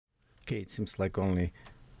Okay, it seems like only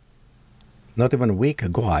not even a week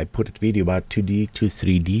ago I put a video about 2D to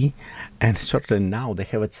 3D, and certainly now they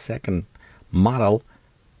have a second model,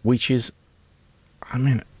 which is, I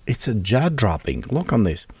mean, it's a jaw-dropping. Look on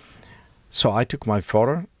this. So I took my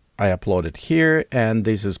photo, I uploaded here, and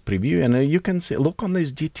this is preview, and you can see, look on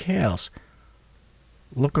these details.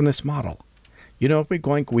 Look on this model. You know, if we're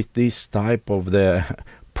going with this type of the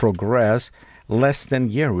progress, less than a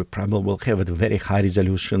year, we probably will have a very high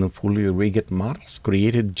resolution, fully rigged models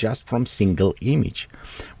created just from single image.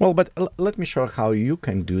 Well, but let me show how you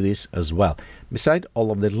can do this as well. Beside all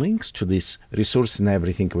of the links to this resource and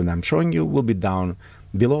everything when I'm showing you will be down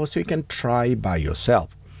below, so you can try by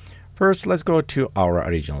yourself. First, let's go to our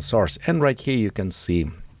original source, and right here you can see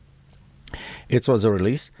it was a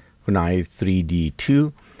release, Hunyuan3d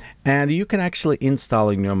 2. And you can actually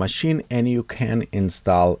install in your machine, and you can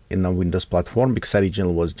install in a Windows platform, because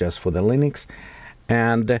original was just for the Linux.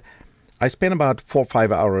 And I spent about 4 or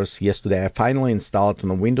 5 hours yesterday. I finally installed it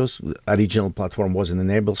on a Windows. Original platform wasn't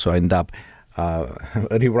enabled, so I ended up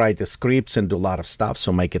rewrite the scripts and do a lot of stuff,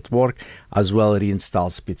 so make it work. As well,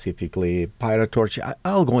 reinstall specifically PyroTorch.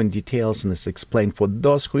 I'll go in details and explain for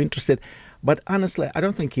those who are interested. But honestly, I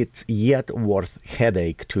don't think it's yet worth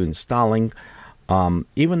headache to installing.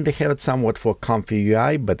 Even they have it somewhat for Comfy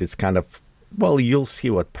UI, but it's kind of, well, you'll see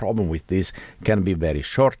what problem with this can be very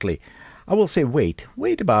shortly. I will say wait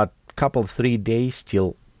about a couple, 3 days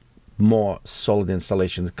till more solid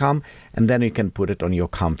installations come, and then you can put it on your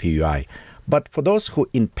Comfy UI. But for those who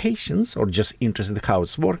impatient or just interested in how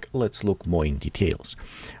it's work, let's look more in details.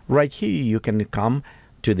 Right here, you can come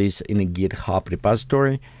to this in a GitHub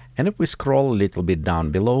repository, and if we scroll a little bit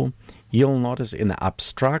down below, you'll notice in the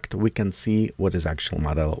abstract, we can see what is actual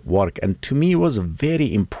model work. And to me, it was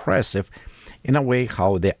very impressive in a way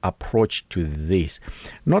how they approach to this.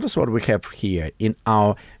 Notice what we have here. In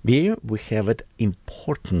our view, we have it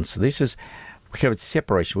importance. This is, we have it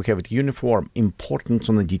separation, we have it uniform importance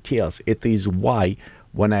on the details. It is why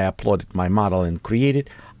when I uploaded my model and created,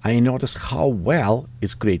 I noticed how well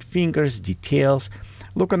it's create fingers, details.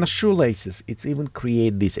 Look on the shoelaces, it's even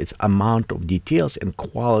create this, it's amount of details and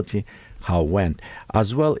quality how it went.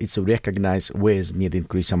 As well, it's recognize where is needed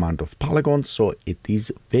increase amount of polygons, so it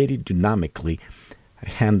is very dynamically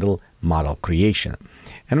handle model creation.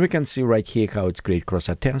 And we can see right here how it's create cross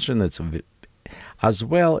attention. It's as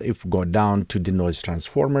well, if we go down to the noise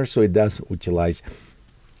transformer, so it does utilize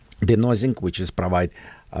denoising, which is provide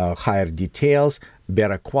higher details,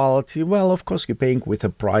 better quality. Well, of course, you're paying with the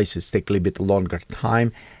prices, take a little bit longer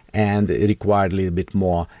time and require a little bit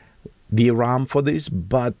more VRAM for this,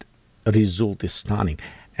 but result is stunning.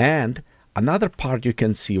 And another part you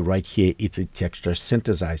can see right here, it's a texture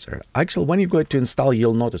synthesizer. Actually, when you go to install,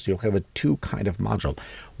 you'll notice you'll have a two kind of module.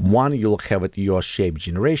 One, you'll have it your shape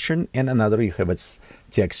generation, and another you have its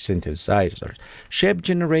text synthesizer. Shape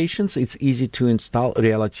generations, it's easy to install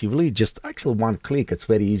relatively, just actually one click, it's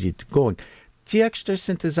very easy to go. Texture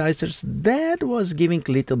synthesizers, that was giving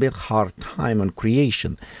a little bit hard time on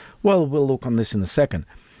creation. Well, we'll look on this in a second.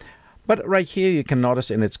 But right here you can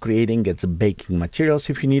notice, and it's creating, it's baking materials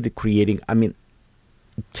if you need it creating. I mean,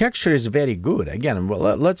 texture is very good. Again, well,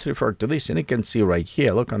 let's refer to this, and you can see right here,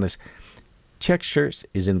 look on this. Textures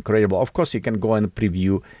is incredible. Of course, you can go and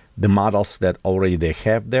preview the models that already they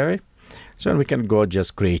have there. So we can go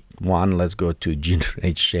just create one. Let's go to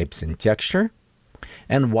generate shapes and texture.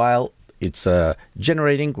 And while it's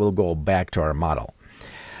generating, we'll go back to our model.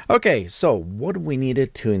 Okay, so what we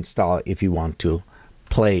needed to install if you want to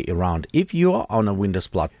play around. If you are on a Windows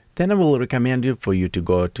platform, then I will recommend you for you to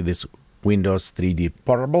go to this Windows 3D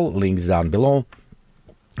portable, links down below,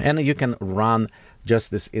 and you can run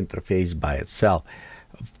just this interface by itself.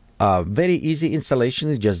 Very easy installation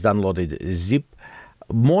is just downloaded zip.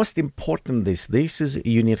 Most important this is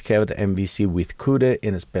you need to have the MVC with CUDA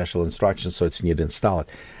in a special instruction, so it's need to install it.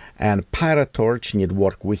 And PyroTorch need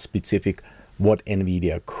work with specific what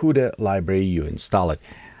NVIDIA CUDA library you install it.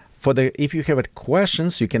 For the, if you have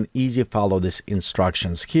questions, you can easily follow these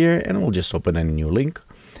instructions here, and we'll just open a new link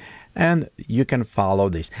and you can follow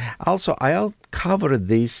this. Also, I'll cover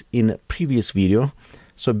this in a previous video,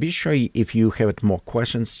 so be sure if you have more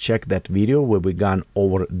questions, check that video where we gone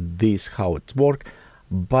over this, how it works.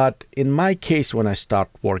 But in my case, when I start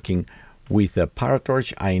working with a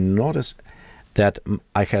PyroTorch, I noticed that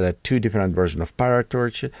I had two different versions of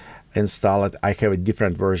PyroTorch installed. I have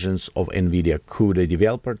different versions of NVIDIA CUDA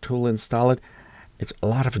developer tool installed. It's a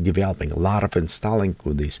lot of developing, a lot of installing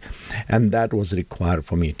with this. And that was required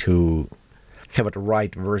for me to have the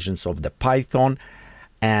right versions of the Python.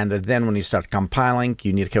 And then when you start compiling,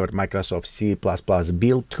 you need to have a Microsoft C++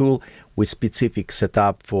 build tool with specific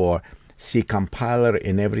setup for C compiler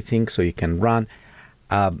and everything, so you can run.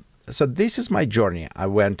 So this is my journey. I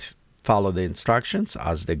went follow the instructions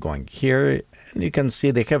as they're going here, and you can see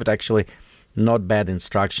they have it actually not bad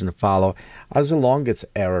instruction to follow, as long as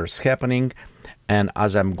errors happening. And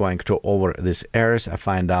as I'm going to over these errors, I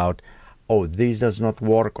find out, oh, this does not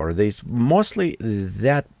work, or this, mostly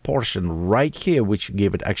that portion right here, which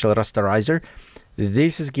give it actual rasterizer,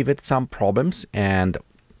 this is give it some problems, and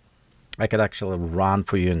I could actually run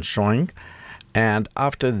for you and showing. And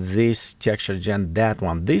after this texture gen, that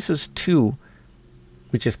one, this is two,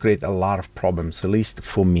 which has created a lot of problems, at least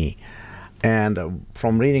for me. And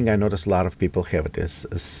from reading, I noticed a lot of people have it as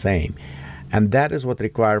same. And that is what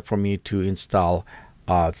required for me to install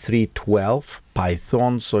 3.12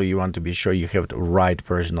 Python. So you want to be sure you have the right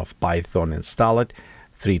version of Python, install it,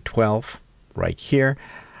 3.12 right here.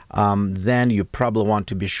 Then you probably want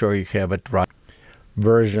to be sure you have it right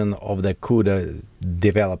version of the CUDA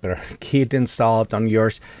developer kit installed on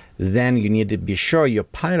yours. Then you need to be sure your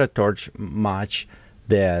PyroTorch match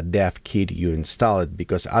the dev kit you install it,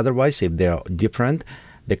 because otherwise, if they're different,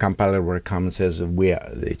 the compiler will come and says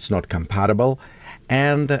it's not compatible.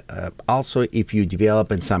 And also, if you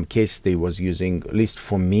develop, in some case, they was using, at least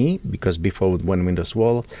for me, because before when Windows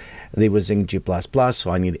was, they was using G++,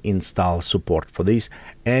 so I need to install support for this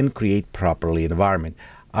and create properly environment.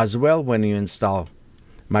 As well, when you install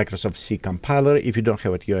Microsoft C compiler, if you don't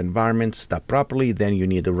have it your environment set up properly, then you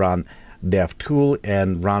need to run dev tool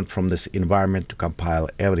and run from this environment to compile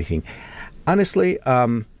everything. Honestly,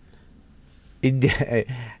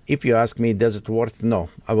 if you ask me, does it worth? No,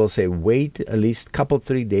 I will say wait at least couple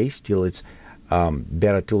 3 days till it's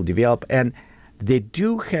better tool develop. And they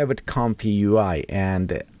do have it comfy UI,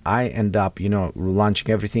 and I end up, you know,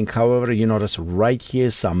 launching everything. However, you notice right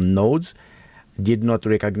here some nodes did not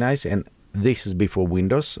recognize, and this is before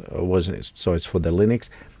Windows so it's for the Linux,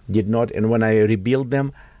 did not. And when I rebuild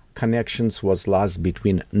them, connections was lost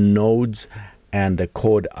between nodes and the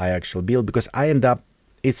code I actually built, because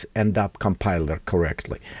it's end up compiler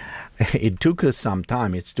correctly. It took some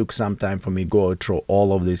time. It took some time for me to go through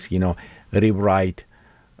all of this, you know, rewrite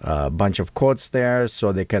a bunch of codes there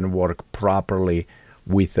so they can work properly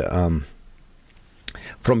with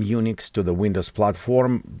from Unix to the Windows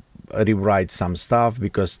platform, rewrite some stuff,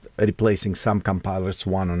 because replacing some compilers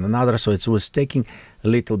one on another. So it was taking a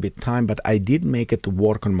little bit time, but I did make it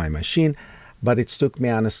work on my machine. But it took me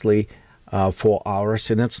honestly 4 hours,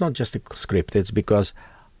 and it's not just a script. It's because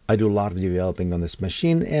I do a lot of developing on this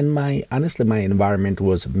machine, and honestly my environment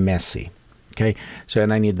was messy. Okay, so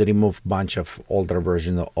and I need to remove bunch of older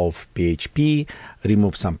version of PHP,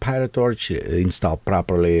 remove some PyroTorch, install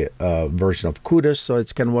properly version of CUDA so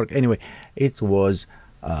it can work. Anyway, it was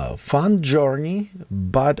a fun journey,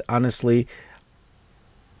 but honestly,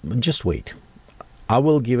 just wait. I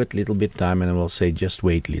will give it a little bit time, and I will say just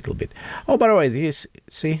wait a little bit. Oh, by the way, this,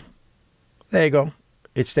 see, there you go.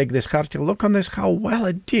 It's take this card. Look on this, how well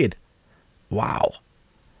it did. Wow.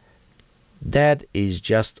 That is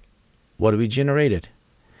just what we generated.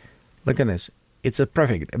 Look at this. It's a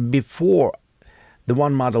perfect. Before the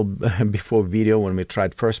one model, before video, when we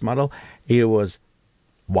tried first model, it was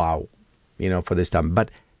wow, you know, for this time.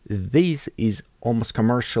 But this is almost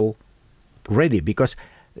commercial ready, because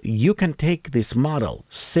you can take this model,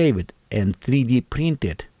 save it, and 3D print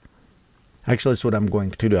it. Actually, that's what I'm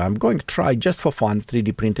going to do. I'm going to try just for fun,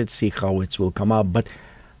 3D print it, see how it will come up. But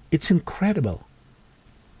it's incredible.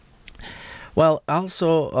 Well,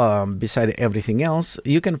 also, beside everything else,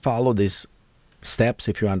 you can follow these steps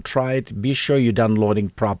if you want to try it. Be sure you're downloading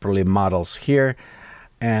properly models here.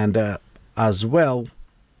 And as well,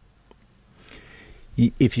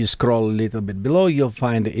 if you scroll a little bit below, you'll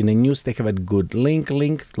find in the news they have a good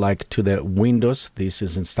link like to the Windows. This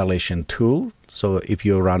is installation tool. So if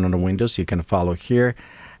you run on the Windows, you can follow here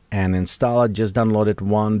and install it. Just download it,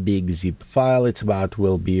 one big zip file. It's about,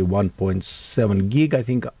 will be 1.7 gig, I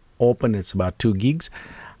think. Open, it's about 2 gigs.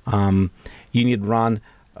 You need to run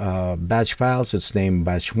batch files. It's named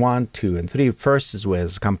batch 1, 2, and 3. First is where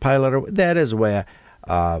it's compiler. That is where,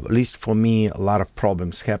 at least for me, a lot of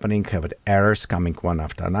problems happening, have errors coming one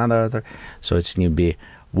after another. So it's need to be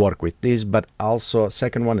work with this. But also,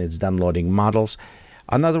 second one is downloading models.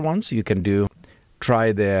 Another ones you can do,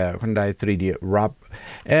 try the Hunyuan3d wrap,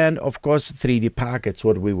 and of course 3D packets,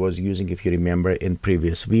 what we was using, if you remember, in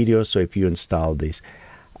previous videos. So if you install this.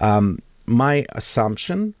 My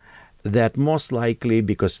assumption that most likely,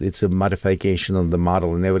 because it's a modification of the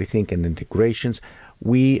model and everything and integrations,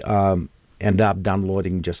 we end up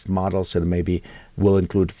downloading just models, and maybe will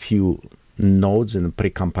include few nodes and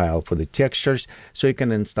pre-compile for the textures, so you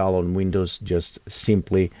can install on Windows just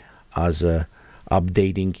simply as a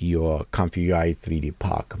updating your Hunyuan3d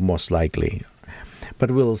pack, most likely.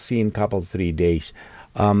 But we'll see in couple 3 days.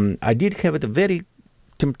 I did have a very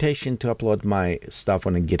temptation to upload my stuff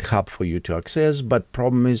on a GitHub for you to access, but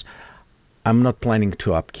problem is I'm not planning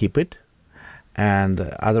to upkeep it, and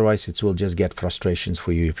otherwise it will just get frustrations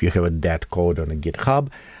for you if you have a dead code on a GitHub.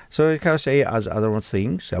 So like I say, as other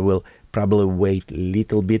things, I will probably wait a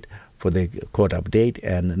little bit for the code update,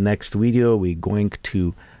 and next video we're going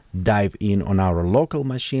to dive in on our local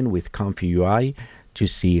machine with Comfy UI to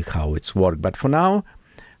see how it's worked. But for now,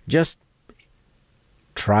 just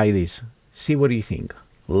try this, see what you think.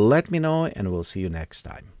 Let me know, and we'll see you next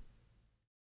time.